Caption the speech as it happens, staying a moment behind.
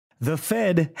The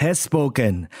Fed has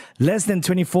spoken. Less than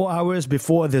 24 hours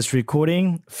before this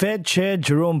recording, Fed Chair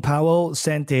Jerome Powell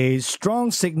sent a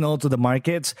strong signal to the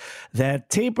markets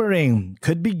that tapering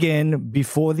could begin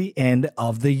before the end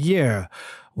of the year.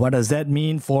 What does that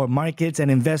mean for markets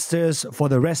and investors for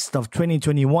the rest of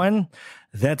 2021?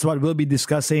 That's what we'll be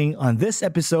discussing on this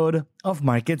episode of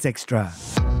Markets Extra.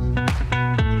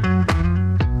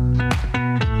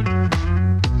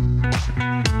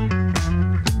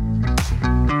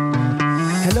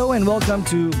 Hello and welcome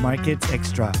to Markets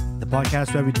Extra, the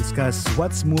podcast where we discuss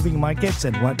what's moving markets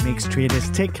and what makes traders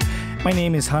tick. My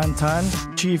name is Han Tan,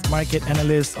 Chief Market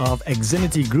Analyst of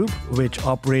Exinity Group, which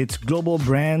operates global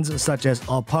brands such as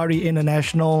Alpari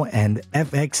International and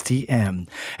FXTM.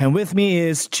 And with me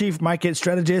is Chief Market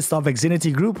Strategist of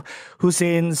Exinity Group,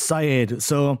 Hussein Syed.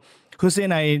 So,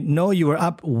 Hussein, I know you were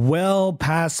up well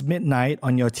past midnight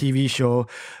on your TV show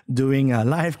doing a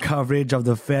live coverage of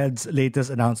the Fed's latest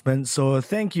announcement. So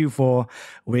thank you for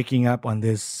waking up on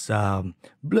this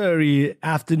blurry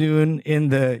afternoon in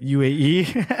the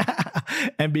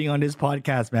UAE and being on this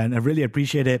podcast, man. I really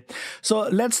appreciate it. So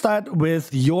let's start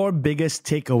with your biggest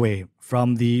takeaway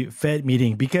from the Fed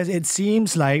meeting, because it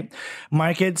seems like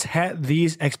markets had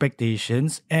these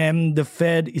expectations and the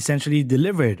Fed essentially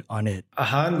delivered on it.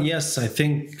 Han, yes, I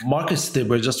think markets, they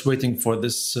were just waiting for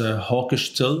this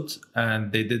hawkish tilt,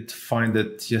 and they did find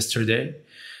it yesterday.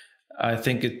 I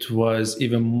think it was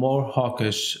even more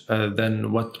hawkish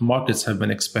than what markets have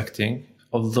been expecting,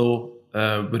 although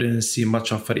we didn't see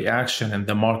much of a reaction in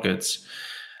the markets.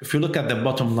 If you look at the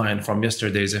bottom line from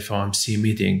yesterday's FOMC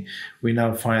meeting, we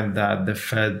now find that the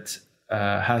Fed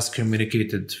has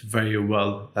communicated very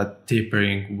well that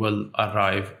tapering will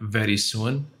arrive very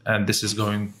soon. And this is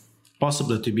going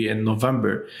possibly to be in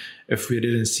November if we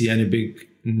didn't see any big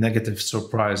negative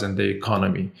surprise in the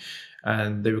economy.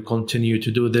 And they will continue to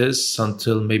do this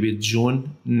until maybe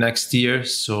June next year.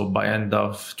 So by end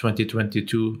of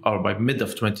 2022 or by mid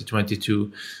of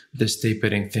 2022, this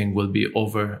tapering thing will be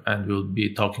over and we'll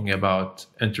be talking about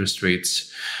interest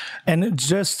rates. And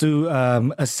just to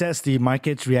assess the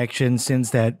market's reaction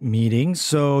since that meeting,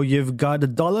 so you've got the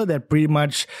dollar that pretty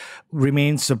much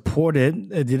remains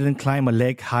supported. It didn't climb a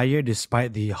leg higher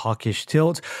despite the hawkish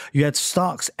tilt. You had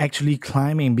stocks actually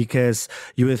climbing because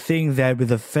you would think that with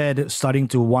the Fed starting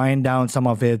to wind down some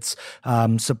of its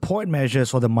support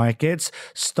measures for the markets,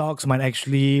 stocks might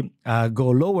actually go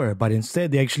lower. But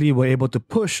instead, they actually were able to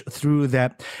push through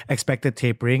that expected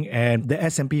tapering. And the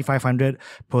S&P 500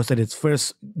 posted its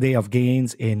first day of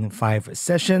gains in 5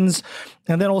 sessions.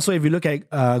 And then also, if you look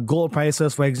at gold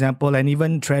prices, for example, and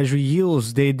even treasury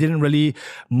yields, they didn't really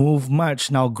move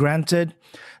much. Now, granted,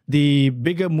 the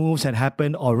bigger moves had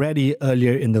happened already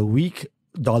earlier in the week.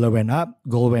 Dollar went up,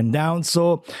 gold went down.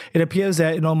 So it appears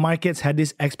that, markets had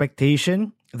this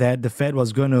expectation that the Fed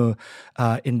was going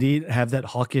to indeed have that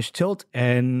hawkish tilt,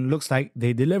 and looks like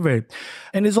they delivered.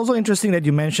 And it's also interesting that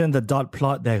you mentioned the dot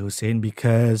plot there, Hussein,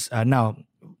 because now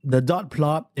the dot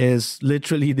plot is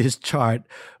literally this chart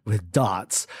with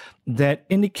dots that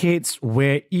indicates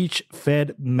where each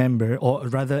Fed member, or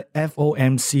rather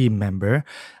FOMC member,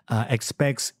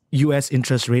 expects US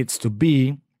interest rates to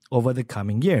be over the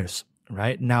coming years.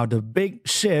 Right now, the big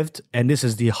shift, and this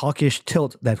is the hawkish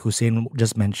tilt that Hussein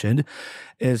just mentioned,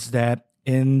 is that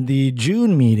in the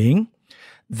June meeting,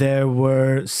 there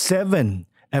were 7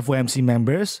 FOMC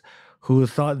members who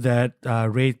thought that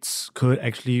rates could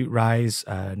actually rise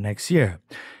next year.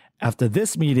 After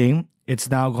this meeting, it's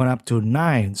now gone up to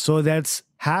 9. So that's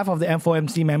half of the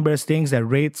FOMC members thinks that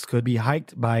rates could be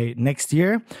hiked by next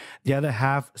year. The other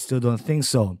half still don't think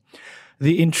so.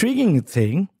 The intriguing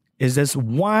thing is there's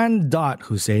one dot,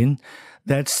 Hussein,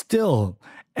 that's still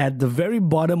at the very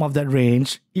bottom of that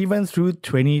range, even through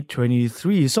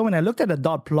 2023. So when I looked at the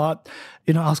dot plot,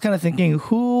 I was kind of thinking,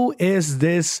 who is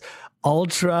this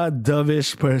ultra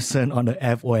dovish person on the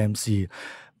FOMC?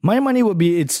 My money would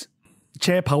be it's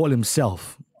Chair Powell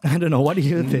himself. I don't know. What do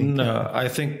you think? No, I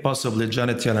think possibly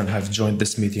Janet Yellen have joined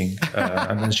this meeting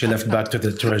and then she left back to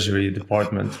the Treasury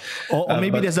Department. Or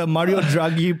maybe there's a Mario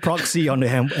Draghi proxy on the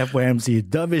FOMC.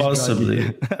 Dovish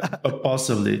possibly,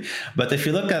 possibly. But if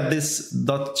you look at this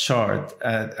dot chart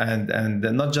and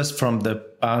not just from the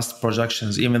past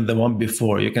projections, even the one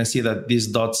before, you can see that these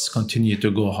dots continue to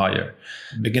go higher.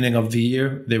 Beginning of the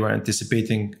year, they were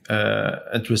anticipating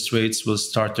interest rates will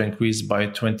start to increase by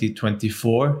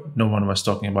 2024. No one was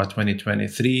talking about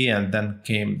 2023. And then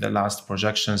came the last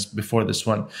projections before this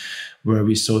one, where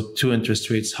we saw 2 interest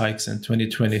rates hikes in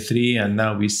 2023. And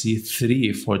now we see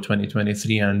 3 for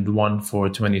 2023 and 1 for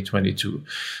 2022.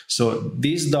 So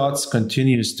these dots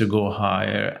continues to go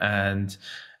higher. And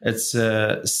it's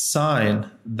a sign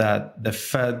that the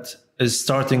Fed is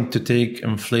starting to take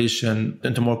inflation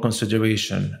into more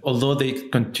consideration. Although they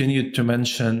continue to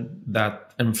mention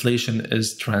that inflation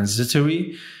is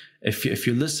transitory, if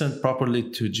you listen properly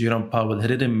to Jerome Powell, he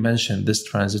didn't mention this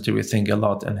transitory thing a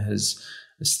lot in his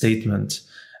statement.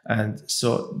 And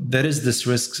so there is this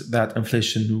risk that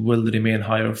inflation will remain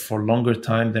higher for longer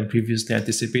time than previously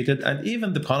anticipated. And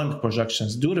even the economic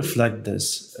projections do reflect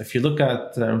this. If you look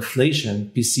at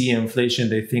inflation, PCE inflation,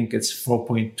 they think it's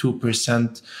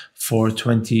 4.2% for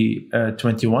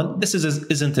 2021. This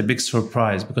isn't a big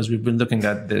surprise because we've been looking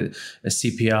at the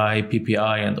CPI,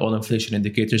 PPI, and all inflation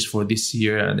indicators for this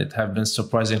year, and it have been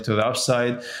surprising to the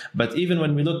upside. But even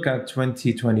when we look at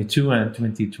 2022 and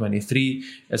 2023,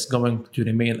 it's going to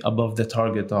remain above the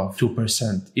target of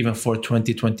 2%, even for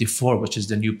 2024, which is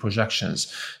the new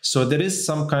projections. So there is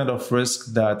some kind of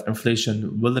risk that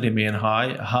inflation will remain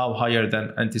high. How higher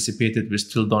than anticipated, we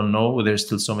still don't know. There's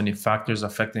still so many factors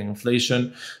affecting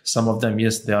inflation. Some of them,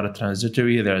 yes, they are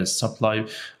transitory. There are supply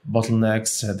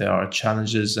bottlenecks. There are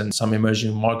challenges in some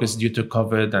emerging markets due to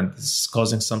COVID, and it's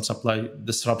causing some supply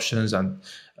disruptions and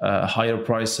higher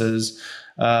prices.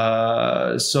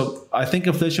 So I think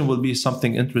inflation will be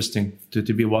something interesting to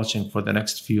be watching for the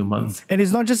next few months. And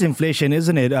it's not just inflation,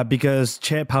 isn't it? Because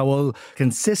Chair Powell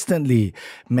consistently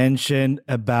mentioned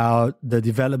about the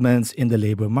developments in the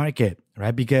labor market,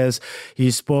 right? Because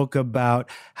he spoke about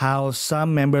how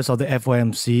some members of the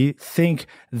FOMC think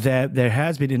that there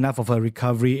has been enough of a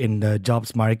recovery in the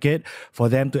jobs market for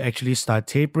them to actually start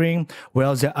tapering,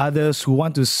 whereas there are others who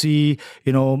want to see,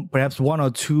 perhaps one or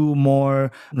two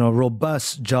more,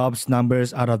 robust jobs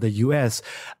numbers out of the US.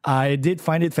 I did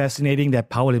find it fascinating that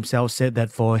Powell himself said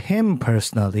that for him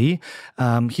personally,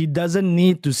 he doesn't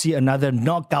need to see another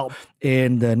knockout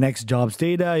in the next jobs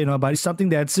data, but it's something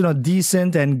that's,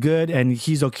 decent and good, and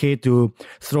he's okay to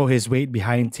throw his weight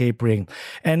behind tapering.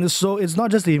 And so it's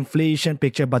not just the inflation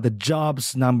picture, but the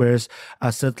jobs numbers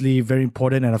are certainly very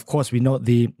important. And of course, we know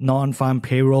the non-farm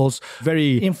payrolls,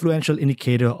 very influential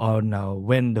indicator on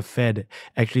when the Fed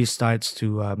actually starts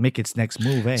to make its next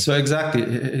move. Eh? So exactly,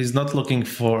 he's not looking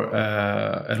for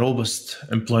a robust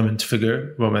employment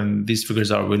figure. When these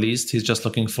figures are released, he's just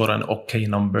looking for an okay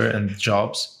number in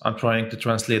jobs. I'm trying to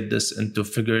translate this into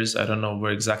figures. I don't know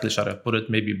where exactly should I put it.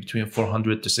 Maybe between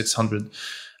 400 to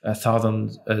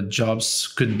 600,000 jobs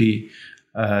could be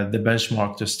the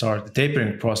benchmark to start the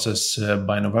tapering process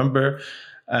by November.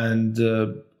 And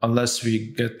unless we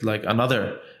get like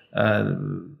another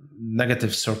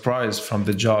negative surprise from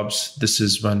the jobs, this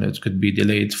is when it could be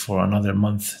delayed for another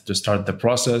month to start the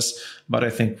process. But I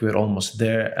think we're almost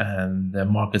there, and the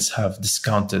markets have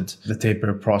discounted the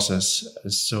taper process.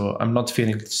 So I'm not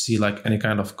feeling to see like any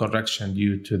kind of correction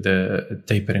due to the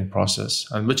tapering process,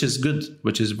 and which is good,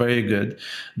 which is very good.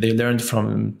 They learned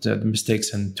from the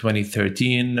mistakes in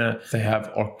 2013. They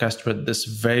have orchestrated this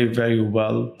very, very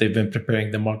well. They've been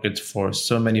preparing the market for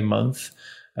so many months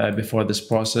before this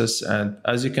process. And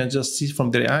as you can just see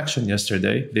from the reaction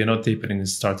yesterday, they know tapering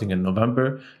is starting in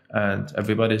November, and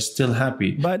everybody is still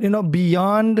happy. But,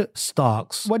 beyond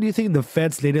stocks, what do you think the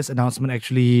Fed's latest announcement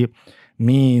actually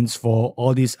means for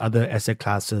all these other asset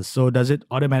classes? So does it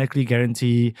automatically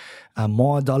guarantee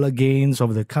more dollar gains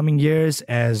over the coming years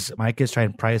as markets try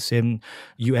and price in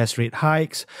US rate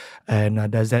hikes?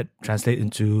 And does that translate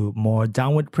into more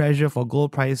downward pressure for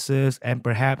gold prices and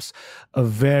perhaps a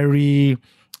very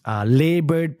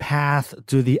labored path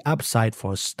to the upside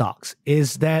for stocks?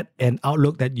 Is that an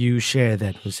outlook that you share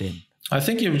then, Hussein? I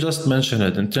think you've just mentioned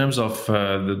it in terms of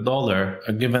the dollar,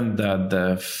 given that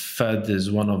the Fed is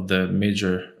one of the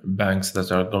major banks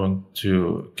that are going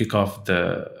to kick off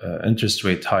the interest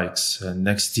rate hikes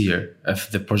next year,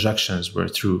 if the projections were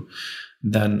true,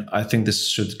 then I think this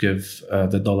should give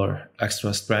the dollar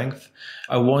extra strength.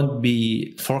 I won't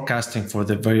be forecasting for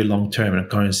the very long term in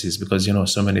currencies because,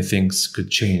 so many things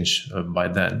could change by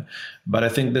then. But I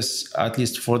think this, at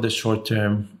least for the short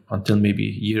term, until maybe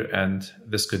year end,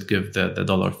 this could give the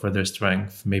dollar further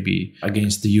strength. Maybe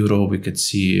against the euro, we could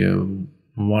see 1.15,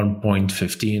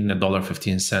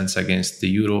 $1.15 against the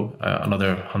euro,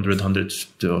 another 100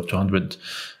 to 200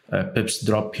 pips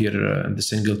drop here in the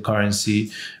single currency,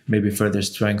 maybe further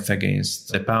strength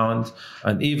against the pound,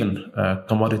 and even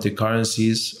commodity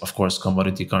currencies. Of course,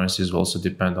 commodity currencies will also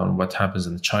depend on what happens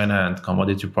in China and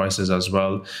commodity prices as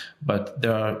well. But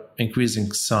there are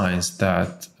increasing signs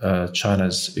that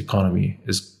China's economy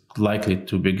is likely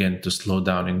to begin to slow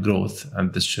down in growth,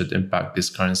 and this should impact these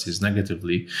currencies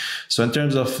negatively. So in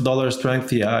terms of dollar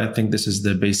strength, yeah, I think this is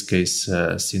the base case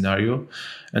scenario.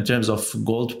 In terms of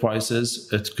gold prices,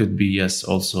 it could be, yes,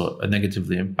 also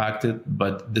negatively impacted,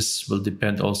 but this will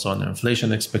depend also on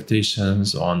inflation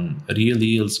expectations, on real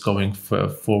yields going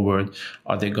forward.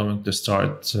 Are they going to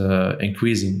start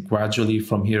increasing gradually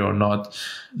from here or not?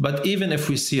 But even if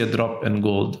we see a drop in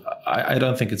gold, I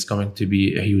don't think it's going to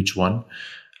be a huge one.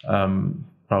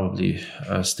 Probably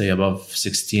stay above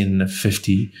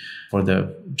 1650 for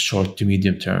the short to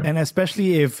medium term. And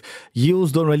especially if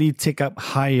yields don't really tick up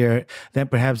higher, then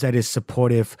perhaps that is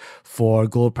supportive for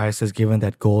gold prices, given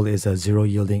that gold is a zero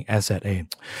yielding asset.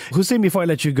 Hussein, before I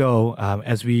let you go,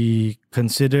 as we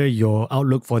consider your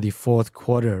outlook for the fourth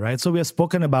quarter, right? So we have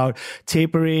spoken about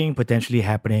tapering potentially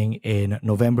happening in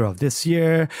November of this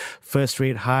year, first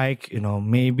rate hike,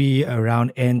 maybe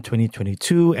around end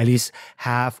 2022, at least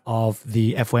half of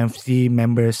the FOMC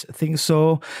members think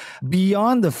so.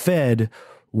 Beyond the Fed,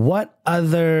 what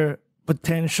other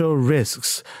potential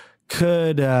risks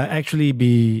could actually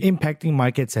be impacting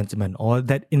market sentiment, or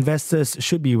that investors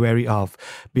should be wary of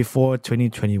before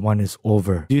 2021 is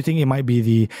over? Do you think it might be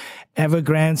the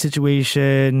Evergrande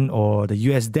situation, or the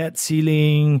US debt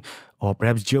ceiling, or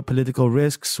perhaps geopolitical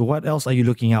risks? What else are you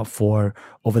looking out for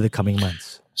over the coming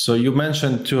months? So you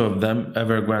mentioned two of them.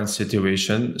 Evergrande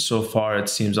situation, so far it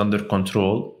seems under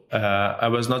control. I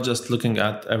was not just looking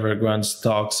at Evergrande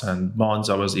stocks and bonds.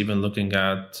 I was even looking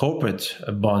at corporate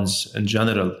bonds in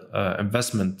general,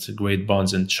 investment grade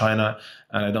bonds in China,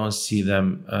 and I don't see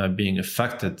them being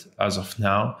affected as of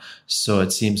now. So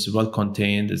it seems well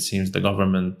contained. It seems the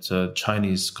government,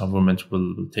 Chinese government,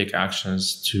 will take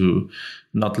actions to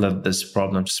not let this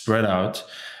problem spread out.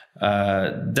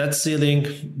 Debt ceiling,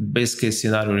 base case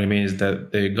scenario remains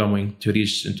that they're going to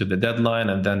reach into the deadline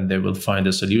and then they will find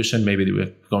a solution. Maybe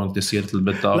we're going to see a little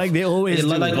bit of... Like they always do.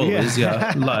 Like always,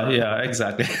 yeah,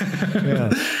 exactly.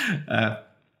 Yeah.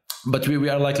 But we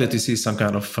are likely to see some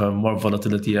kind of more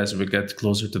volatility as we get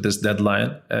closer to this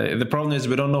deadline. The problem is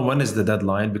we don't know when is the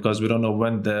deadline, because we don't know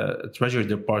when the Treasury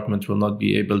Department will not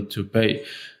be able to pay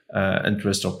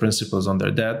interest or principals on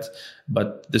their debt.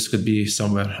 But this could be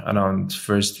somewhere around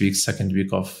first week, second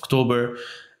week of October.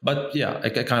 But yeah,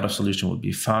 a kind of solution will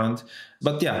be found.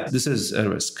 But yeah, this is a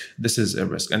risk.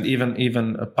 And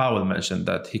even Powell mentioned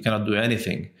that he cannot do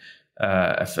anything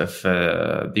if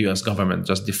the US government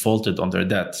just defaulted on their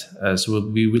debt. So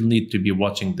we will need to be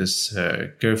watching this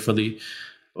carefully.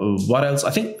 What else?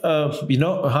 I think,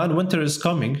 Han, winter is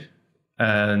coming.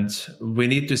 And we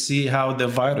need to see how the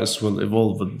virus will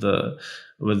evolve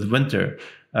with winter,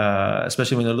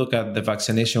 especially when you look at the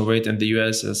vaccination rate in the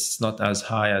US. It's not as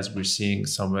high as we're seeing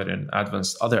somewhere in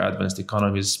other advanced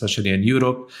economies, especially in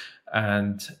Europe.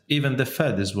 And even the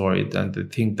Fed is worried, and they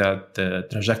think that the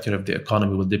trajectory of the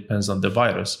economy will depend on the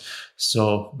virus.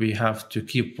 So we have to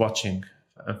keep watching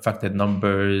infected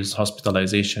numbers,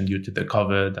 hospitalization due to the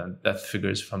COVID, and death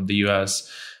figures from the US.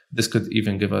 This could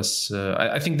even give us,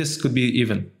 I think this could be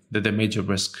even the major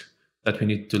risk that we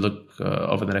need to look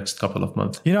over the next couple of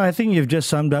months. I think you've just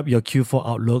summed up your Q4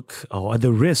 outlook, or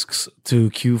the risks to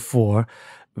Q4,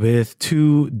 with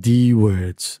two D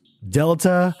words: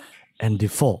 Delta and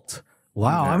default.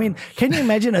 Wow. Yeah. I mean, can you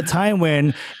imagine a time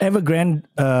when Evergrande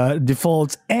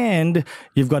defaults and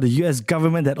you've got the US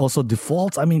government that also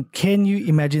defaults? I mean, can you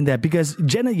imagine that? Because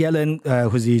Janet Yellen,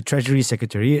 who's the Treasury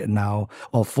Secretary now,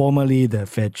 or formerly the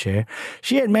Fed chair,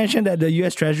 she had mentioned that the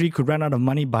US Treasury could run out of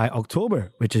money by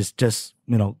October, which is just,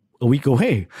 a week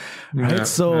away, right? Yeah,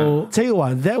 so tell you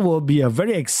what, that will be a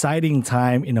very exciting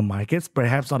time in the markets,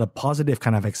 perhaps not a positive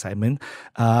kind of excitement.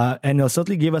 And it'll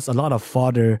certainly give us a lot of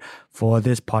fodder for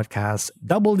this podcast.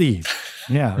 Double D.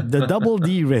 Yeah, the double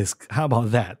D risk. How about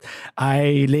that?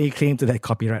 I lay claim to that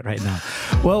copyright right now.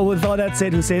 Well, with all that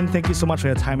said, Hussein, thank you so much for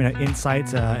your time and your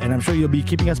insights. And I'm sure you'll be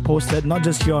keeping us posted, not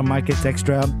just here on Markets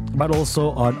Extra, but also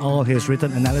on all his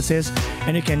written analysis.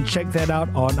 And you can check that out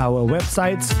on our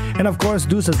websites. And of course,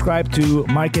 do subscribe to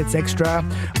Markets Extra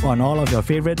on all of your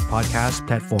favorite podcast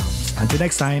platforms. Until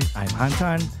next time, I'm Han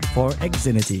Tan for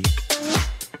Xfinity.